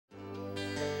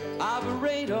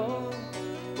Operator,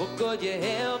 well, could you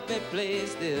help me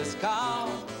place this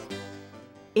call?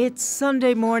 It's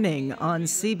Sunday morning on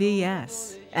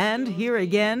CBS, and here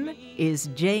again is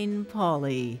Jane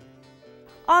Pauley.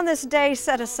 On this day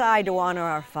set aside to honor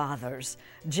our fathers,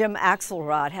 Jim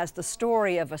Axelrod has the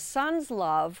story of a son's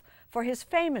love for his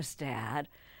famous dad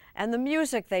and the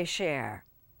music they share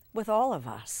with all of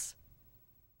us.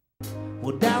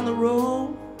 Well, down the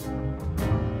road,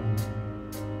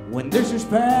 when this is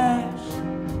past,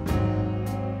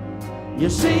 you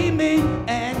see me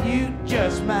and you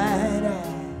just might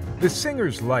ask, The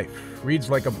singer's life reads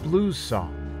like a blues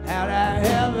song, how'd I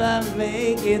ever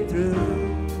make it through?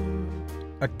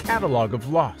 a catalog of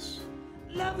loss.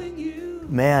 Loving you.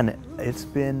 Man, it's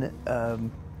been a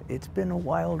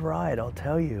wild ride, I'll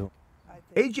tell you.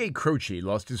 A.J. Croce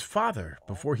lost his father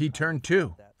before he turned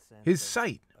 2, his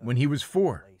sight when he was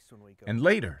 4, and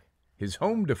later his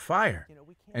home to fire,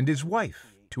 and his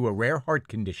wife to a rare heart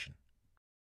condition.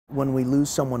 When we lose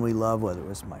someone we love, whether it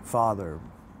was my father,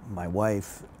 my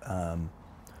wife,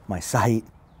 my sight,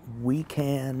 we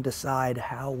can decide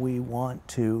how we want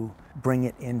to bring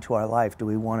it into our life. Do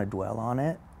we want to dwell on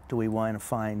it? Do we want to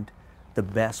find the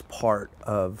best part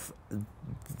of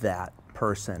that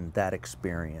person, that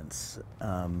experience,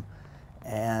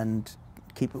 and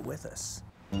keep it with us?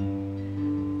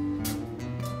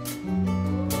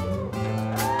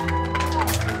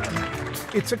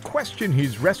 It's a question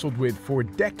he's wrestled with for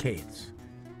decades.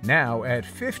 Now, at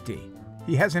 50,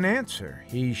 he has an answer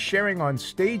he's sharing on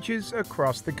stages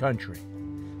across the country.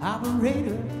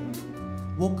 Operator,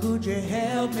 well, could you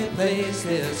help me place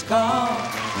this call?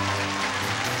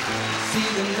 See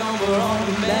the number on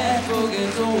the back book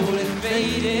is old and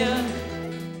faded.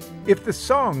 If the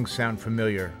songs sound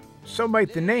familiar, so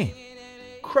might the name,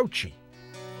 Croce,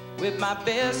 With my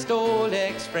best old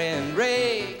ex-friend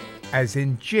Ray. as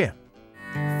in Jim.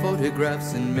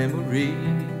 Photographs and memories.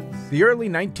 The early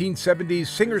 1970s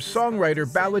singer-songwriter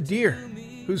balladeer,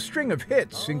 whose string of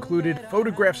hits included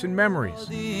Photographs and Memories,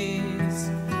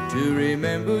 To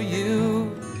remember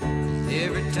you.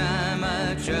 Every time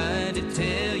I try to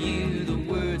tell you, the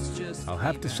words just I'll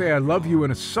Have to Say I Love You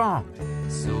in a Song,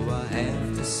 so I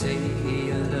have to say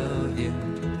I love you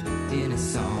in a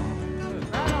song.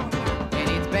 And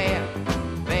it's bad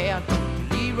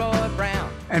Leroy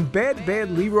Brown. and Bad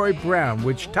Bad Leroy Brown,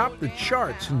 which topped the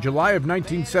charts in July of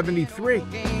 1973.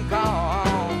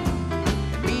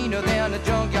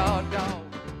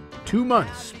 2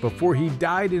 months before he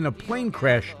died in a plane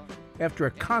crash after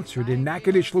a concert in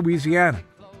Natchitoches, Louisiana.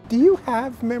 Do you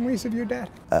have memories of your dad?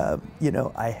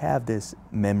 I have this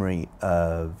memory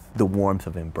of the warmth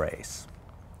of embrace,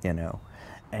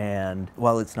 and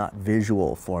while it's not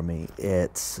visual for me,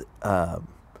 it's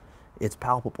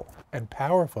palpable. And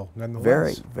powerful, nonetheless.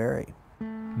 Very, very.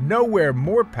 Nowhere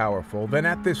more powerful than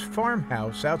at this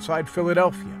farmhouse outside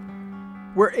Philadelphia,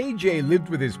 where A.J. lived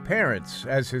with his parents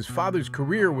as his father's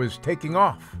career was taking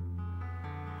off,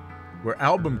 where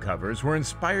album covers were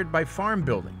inspired by farm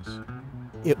buildings.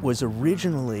 It was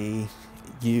originally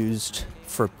used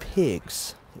for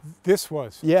pigs. This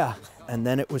was. Yeah, and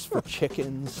then it was for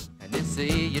chickens. And they say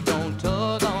you don't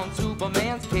tug on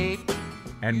Superman's cape.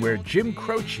 And where Jim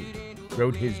Croce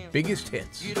wrote his biggest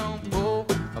hits. You don't pull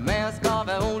a mask off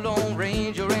an old Lone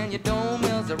Ranger, and you don't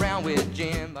mess around with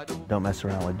Jim. Don't Mess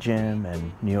Around with Jim,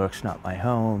 and New York's Not My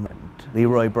Home, and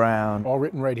Leroy Brown. All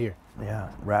written right here. Yeah,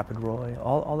 Rapid Roy,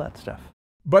 all that stuff.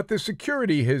 But the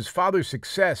security his father's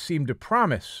success seemed to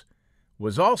promise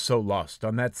was also lost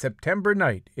on that September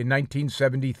night in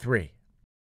 1973.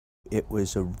 It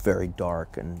was a very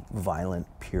dark and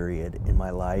violent period in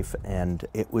my life, and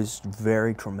it was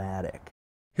very traumatic.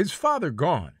 His father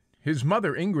gone, his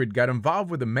mother Ingrid got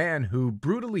involved with a man who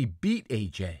brutally beat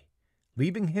A.J.,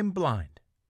 leaving him blind.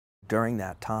 During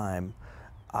that time,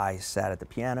 I sat at the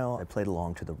piano, I played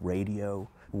along to the radio,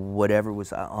 whatever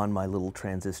was on my little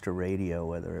transistor radio,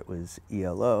 whether it was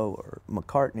ELO or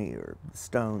McCartney or the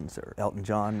Stones or Elton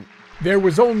John. There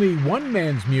was only one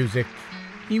man's music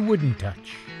he wouldn't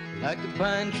touch. Like the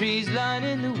pine trees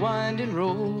lining the winding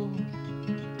road,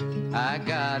 I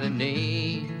got a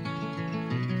name.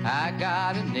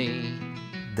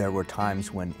 There were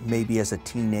times when, maybe as a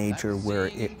teenager, where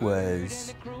it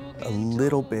was a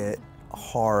little bit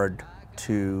hard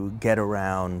to get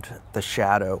around the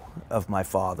shadow of my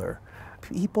father.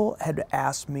 People had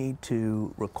asked me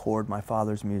to record my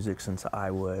father's music since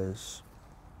I was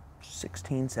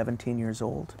 16, 17 years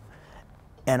old,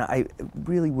 and I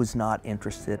really was not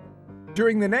interested.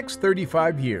 During the next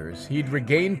 35 years, he'd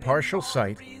regain partial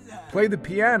sight, play the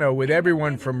piano with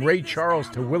everyone from Ray Charles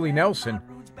to Willie Nelson,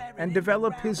 and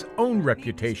develop his own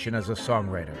reputation as a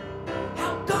songwriter.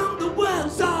 How come the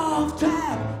was off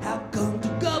track. How come to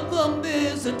govern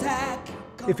this attack?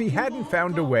 If he hadn't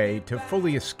found a way to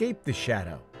fully escape the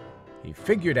shadow, he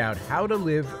figured out how to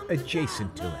live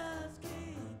adjacent to it.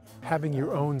 Having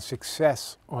your own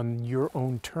success on your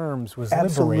own terms was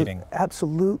Absolute- liberating.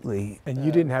 Absolutely. And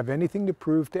you didn't have anything to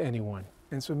prove to anyone.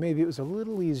 And so maybe it was a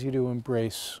little easier to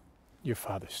embrace your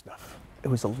father's stuff. It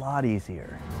was a lot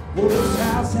easier. Well, the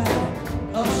south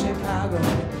side of Chicago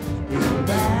is the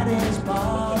baddest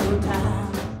part of town.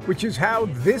 Which is how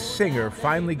this singer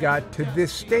finally got to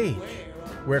this stage,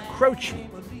 where Croce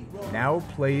now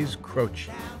plays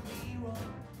Croce.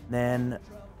 Then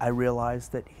I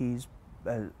realized that he's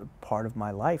a part of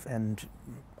my life and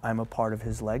I'm a part of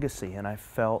his legacy, and I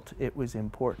felt it was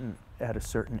important at a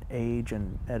certain age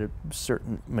and at a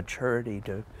certain maturity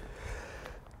to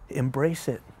embrace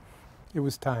it. It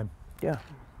was time. Yeah,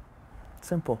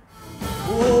 simple.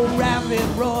 Oh, rapid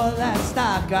roar, that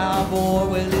stock cowboy,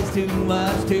 well, it's too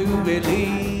much to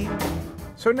believe.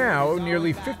 So now,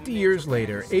 nearly 50 years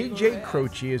later, A.J.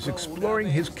 Croce is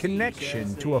exploring his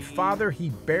connection to a father he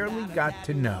barely got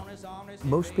to know.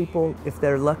 Most people, if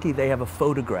they're lucky, they have a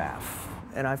photograph.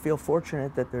 And I feel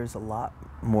fortunate that there's a lot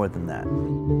more than that.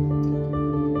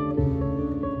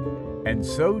 And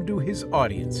so do his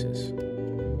audiences.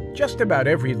 Just about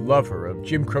every lover of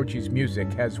Jim Croce's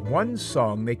music has one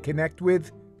song they connect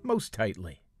with most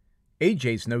tightly.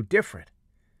 A.J.'s no different,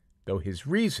 though his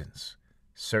reasons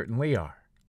certainly are.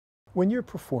 When you're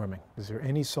performing, is there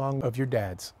any song of your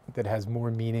dad's that has more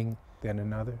meaning than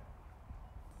another?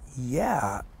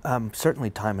 Yeah, certainly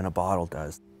Time in a Bottle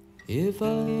does. If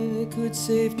I could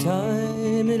save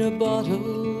time in a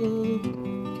bottle,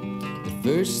 the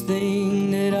first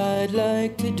thing that I'd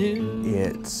like to do.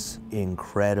 It's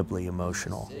incredibly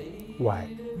emotional.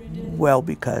 Why? Well,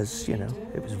 because, you know,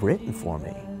 it was written for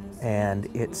me. And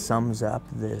it sums up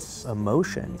this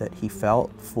emotion that he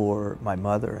felt for my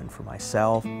mother and for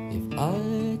myself. If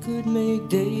I could make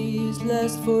days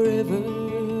last forever,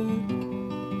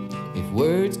 if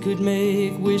words could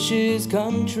make wishes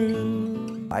come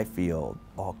true. I feel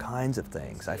all kinds of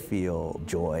things. I feel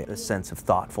joy, a sense of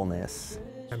thoughtfulness.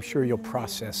 I'm sure you'll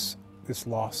process this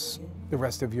loss the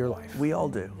rest of your life. We all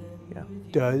do, yeah.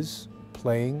 Does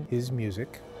playing his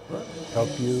music help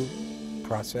you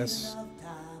process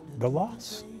the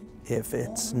loss? If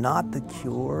it's not the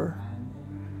cure,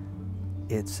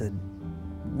 it's a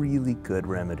really good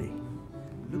remedy.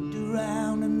 Looked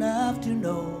around enough to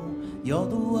know you're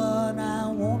the one I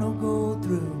want to go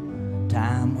through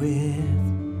time with.